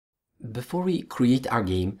Before we create our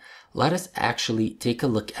game, let us actually take a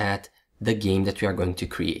look at the game that we are going to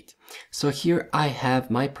create. So here I have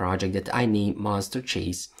my project that I named Monster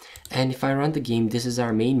Chase, and if I run the game, this is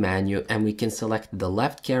our main menu, and we can select the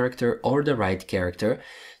left character or the right character.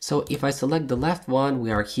 So if I select the left one, we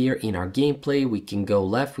are here in our gameplay. We can go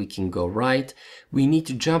left, we can go right. We need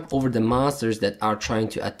to jump over the monsters that are trying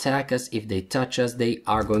to attack us. If they touch us, they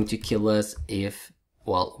are going to kill us. If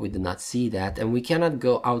well, we did not see that, and we cannot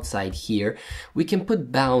go outside here. We can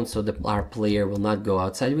put bounds so that our player will not go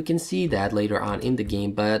outside. We can see that later on in the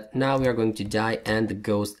game, but now we are going to die and the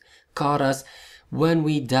ghost caught us. When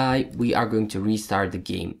we die, we are going to restart the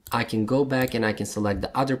game. I can go back and I can select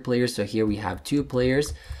the other players. So here we have two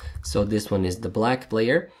players. So this one is the black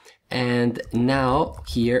player. And now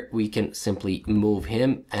here we can simply move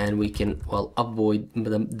him and we can, well, avoid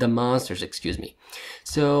the monsters, excuse me.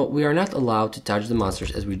 So we are not allowed to touch the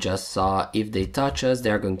monsters, as we just saw. If they touch us, they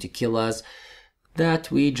are going to kill us.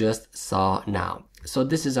 That we just saw now. So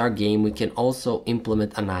this is our game. We can also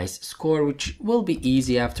implement a nice score, which will be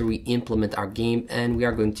easy after we implement our game, and we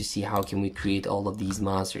are going to see how can we create all of these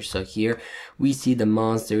monsters. So here we see the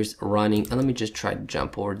monsters running, and let me just try to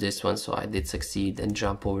jump over this one. So I did succeed and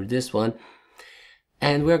jump over this one.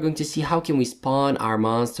 And we are going to see how can we spawn our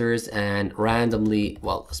monsters and randomly,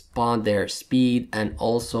 well, spawn their speed and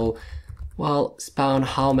also, well, spawn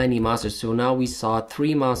how many monsters. So now we saw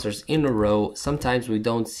 3 monsters in a row. Sometimes we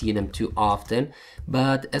don't see them too often,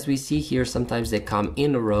 but as we see here, sometimes they come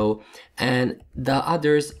in a row, and the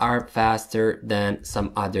others are faster than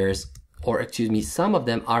some others, or excuse me, some of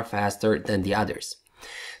them are faster than the others.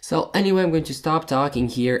 So anyway, I'm going to stop talking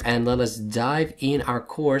here and let us dive in our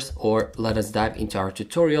course, or let us dive into our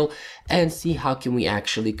tutorial and see how can we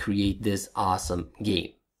actually create this awesome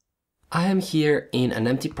game. I am here in an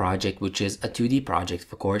empty project, which is a 2D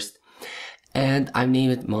project, of course, and I've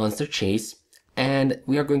named it Monster Chase. And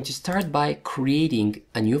we are going to start by creating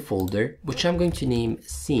a new folder, which I'm going to name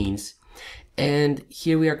Scenes. And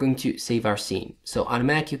here we are going to save our scene. So on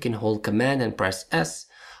Mac, you can hold Command and press S,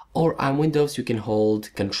 or on Windows, you can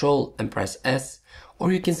hold Control and press S,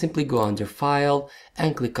 or you can simply go under File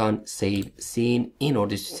and click on Save Scene in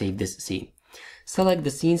order to save this scene. Select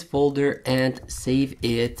the scenes folder and save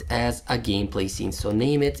it as a gameplay scene. So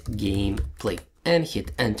name it gameplay and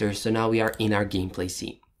hit enter. So now we are in our gameplay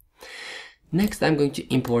scene. Next, I'm going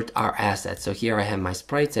to import our assets. So here I have my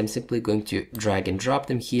sprites. I'm simply going to drag and drop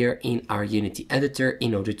them here in our Unity editor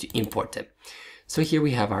in order to import them. So here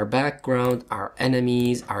we have our background, our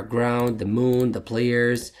enemies, our ground, the moon, the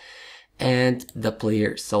players, and the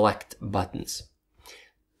player select buttons.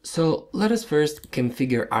 So let us first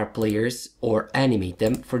configure our players or animate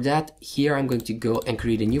them. For that, here I'm going to go and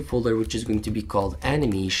create a new folder, which is going to be called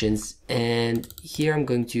Animations. And here I'm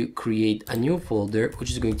going to create a new folder, which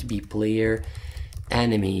is going to be Player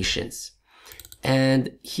Animations.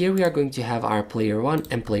 And here we are going to have our Player 1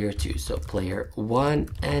 and Player 2. So Player 1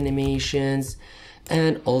 Animations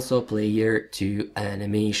and also Player 2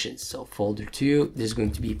 Animations. So folder 2, this is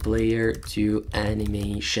going to be Player 2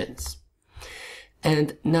 Animations.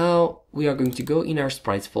 And now we are going to go in our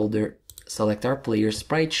sprites folder, select our player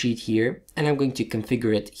sprite sheet here, and I'm going to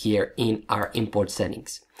configure it here in our import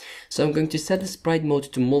settings. So I'm going to set the sprite mode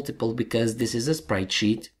to multiple because this is a sprite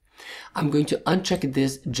sheet. I'm going to uncheck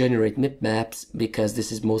this generate bitmaps because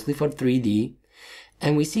this is mostly for 3D.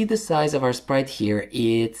 And we see the size of our sprite here.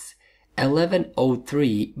 It's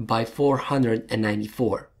 1103 by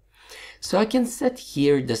 494. So I can set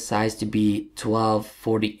here the size to be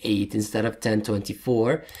 1248 instead of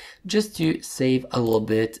 1024, just to save a little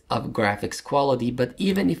bit of graphics quality. But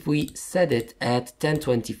even if we set it at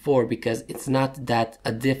 1024, because it's not that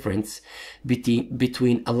a difference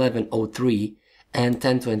between 1103 and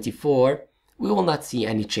 1024, we will not see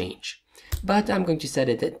any change. But I'm going to set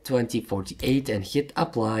it at 2048 and hit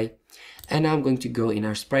apply. And now I'm going to go in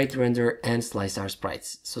our sprite render and slice our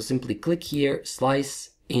sprites. So simply click here, slice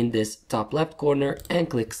in this top left corner, and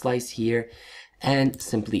click slice here and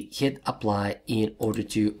simply hit apply in order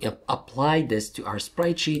to apply this to our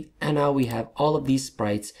sprite sheet. And now we have all of these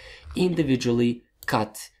sprites individually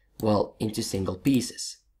cut, well, into single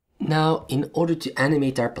pieces. Now, in order to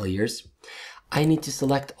animate our players, I need to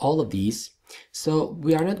select all of these. So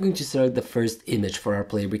we are not going to select the first image for our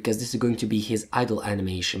player because this is going to be his idle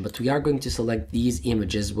animation, but we are going to select these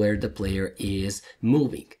images where the player is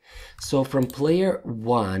moving. So from player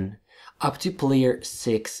 1 up to player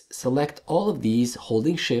 6, select all of these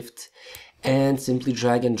holding shift and simply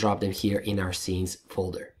drag and drop them here in our scenes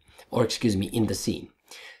folder, or excuse me, in the scene.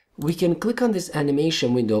 We can click on this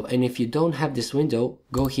animation window, and if you don't have this window,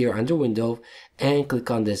 go here under window and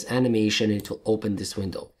click on this animation and it will open this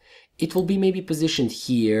window. it will be maybe positioned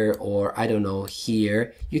here, or I don't know,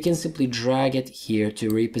 here. You can simply drag it here to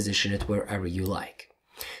reposition it wherever you like.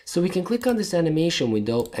 So we can click on this animation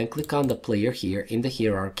window and click on the player here in the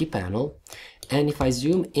hierarchy panel. And if I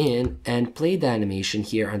zoom in and play the animation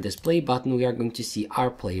here on this play button, we are going to see our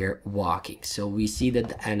player walking. So we see that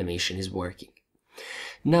the animation is working.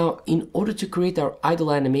 Now, in order to create our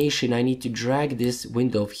idle animation, I need to drag this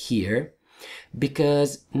window here,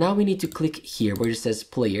 because now we need to click here where it says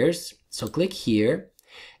players. So click here,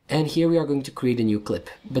 and here we are going to create a new clip.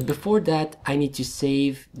 But before that, I need to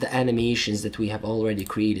save the animations that we have already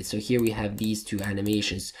created. So here we have these two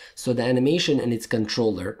animations. So the animation and its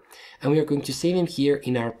controller, and we are going to save them here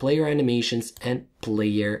in our player animations and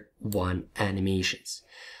player one animations.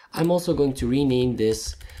 I'm also going to rename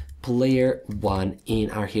this player one in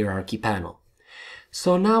our hierarchy panel.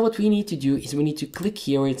 So now what we need to do is we need to click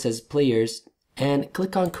here where it says players and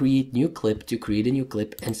click on create new clip to create a new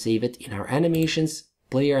clip and save it in our animations,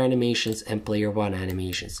 player animations, and player one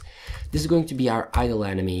animations. This is going to be our idle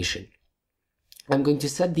animation. I'm going to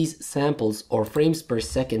set these samples or frames per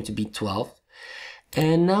second to be 12.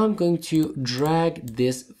 And now I'm going to drag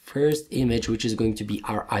this first image, which is going to be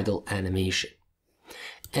our idle animation.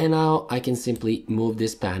 And now I can simply move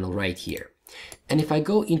this panel right here. And if I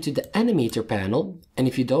go into the animator panel, and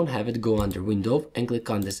if you don't have it, go under window and click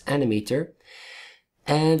on this animator.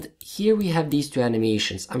 And here we have these two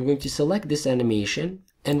animations. I'm going to select this animation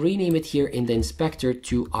and rename it here in the inspector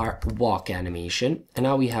to our walk animation. And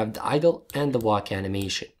now we have the idle and the walk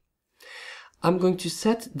animation. I'm going to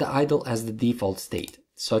set the idle as the default state.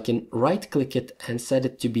 So I can right click it and set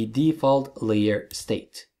it to be default layer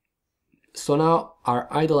state. So now our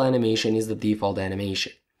idle animation is the default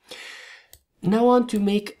animation. Now I want to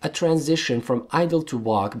make a transition from idle to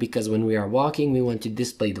walk, because when we are walking, we want to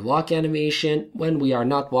display the walk animation. When we are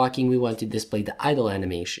not walking, we want to display the idle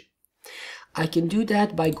animation. I can do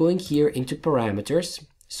that by going here into parameters.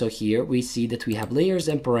 So here we see that we have layers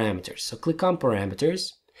and parameters. So click on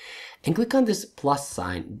parameters and click on this plus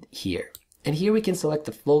sign here. And here we can select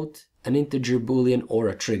a float, an integer, boolean, or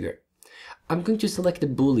a trigger. I'm going to select the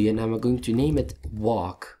boolean. I'm going to name it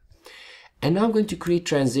walk. And now I'm going to create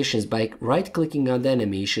transitions by right clicking on the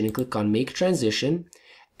animation and click on make transition.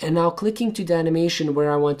 And now clicking to the animation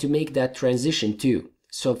where I want to make that transition to.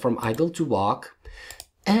 So from idle to walk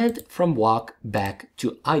and from walk back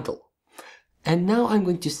to idle. And now I'm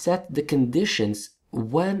going to set the conditions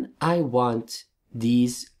when I want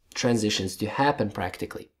these transitions to happen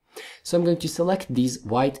practically. So I'm going to select these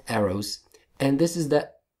white arrows, and this is the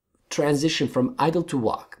transition from idle to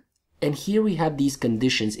walk. And here we have these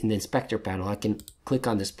conditions in the inspector panel. I can click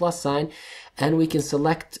on this plus sign and we can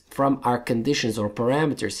select from our conditions or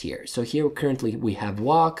parameters here. So here currently we have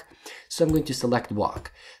walk. So I'm going to select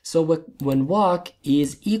walk. So when walk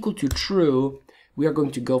is equal to true, we are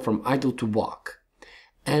going to go from idle to walk.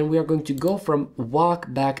 And we are going to go from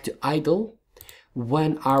walk back to idle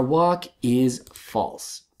when our walk is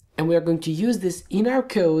false. And we are going to use this in our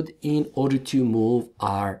code in order to move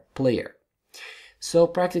our player. So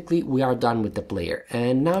practically we are done with the player.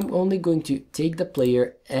 And now I'm only going to take the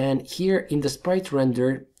player and here in the sprite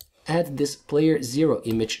render, add this player 0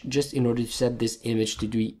 image just in order to set this image to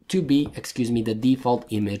be the default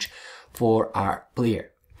image for our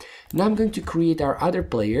player. Now I'm going to create our other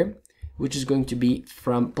player, which is going to be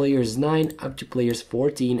from players 9 up to players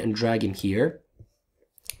 14 and drag him here.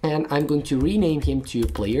 And I'm going to rename him to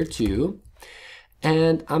player 2.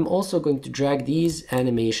 And I'm also going to drag these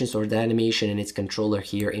animations or the animation and its controller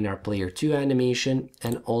here in our player 2 animation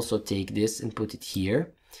and also take this and put it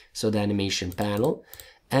here. So the animation panel,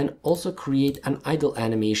 and also create an idle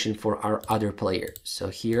animation for our other player. So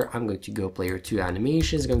here I'm going to go player 2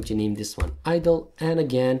 animations, going to name this one idle, and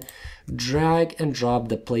again drag and drop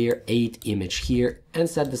the player 8 image here and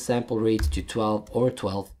set the sample rate to 12 or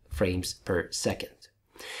 12 frames per second.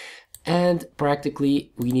 And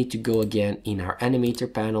practically we need to go again in our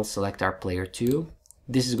animator panel, select our player 2.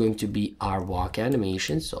 This is going to be our walk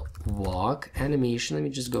animation. So walk animation. Let me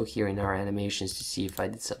just go here in our animations to see if I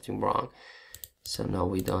did something wrong. So no,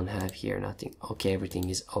 we don't have here nothing. Okay, everything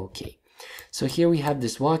is okay. So here we have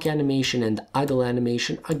this walk animation and the idle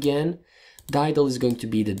animation. Again, the idle is going to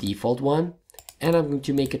be the default one. And I'm going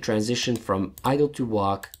to make a transition from idle to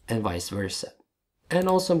walk and vice versa. And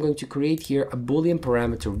also I'm going to create here a boolean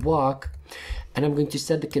parameter walk, and I'm going to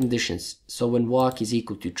set the conditions. So when walk is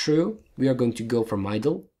equal to true, we are going to go from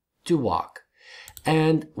idle to walk.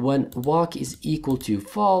 And when walk is equal to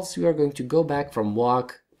false, we are going to go back from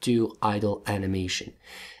walk to idle animation.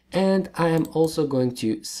 And I am also going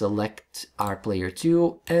to select our player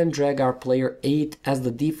 2 and drag our player 8 as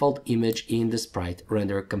the default image in the sprite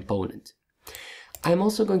render component. I'm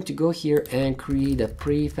also going to go here and create a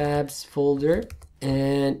prefabs folder,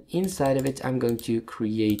 and inside of it I'm going to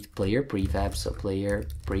create player prefabs, so player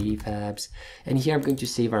prefabs, and here I'm going to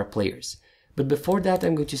save our players. But before that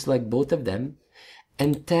I'm going to select both of them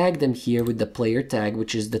and tag them here with the player tag,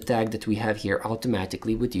 which is the tag that we have here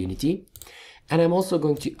automatically with Unity. And I'm also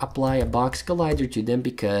going to apply a box collider to them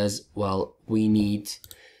because, well, we need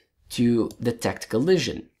to detect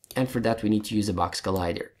collision. And for that, we need to use a box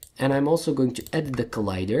collider. And I'm also going to edit the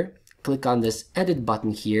collider. Click on this edit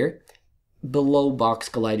button here. Below box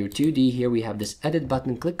collider 2D, here we have this edit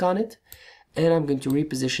button. Click on it. And I'm going to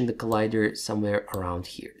reposition the collider somewhere around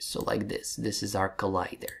here. So like this. This is our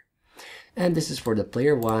collider. And this is for the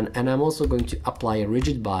player 1. And I'm also going to apply a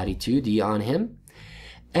rigid body 2D on him.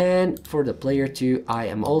 And for the player 2, I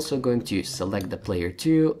am also going to select the player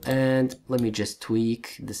 2, and let me just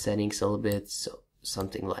tweak the settings a little bit, so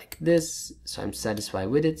something like this, so I'm satisfied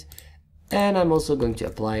with it. And I'm also going to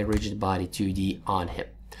apply rigid body 2D on him.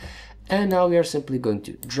 And now we are simply going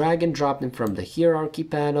to drag and drop them from the hierarchy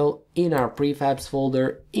panel in our prefabs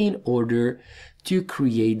folder in order to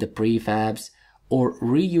create the prefabs or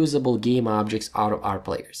reusable game objects out of our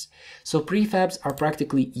players. So prefabs are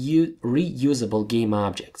practically reusable game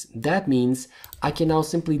objects. That means I can now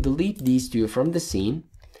simply delete these two from the scene,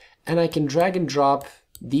 and I can drag and drop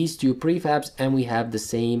these two prefabs and we have the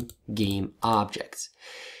same game objects.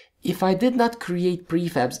 If I did not create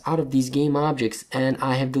prefabs out of these game objects and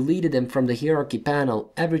I have deleted them from the hierarchy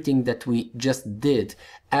panel, everything that we just did,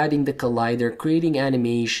 adding the collider, creating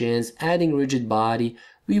animations, adding rigid body,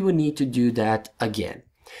 we would need to do that again.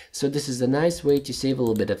 So this is a nice way to save a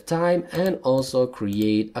little bit of time and also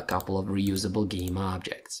create a couple of reusable game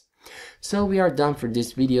objects. So we are done for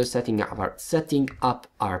this video setting up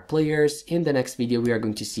our players. In the next video we are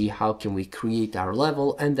going to see how can we create our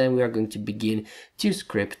level, and then we are going to begin to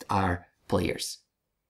script our players.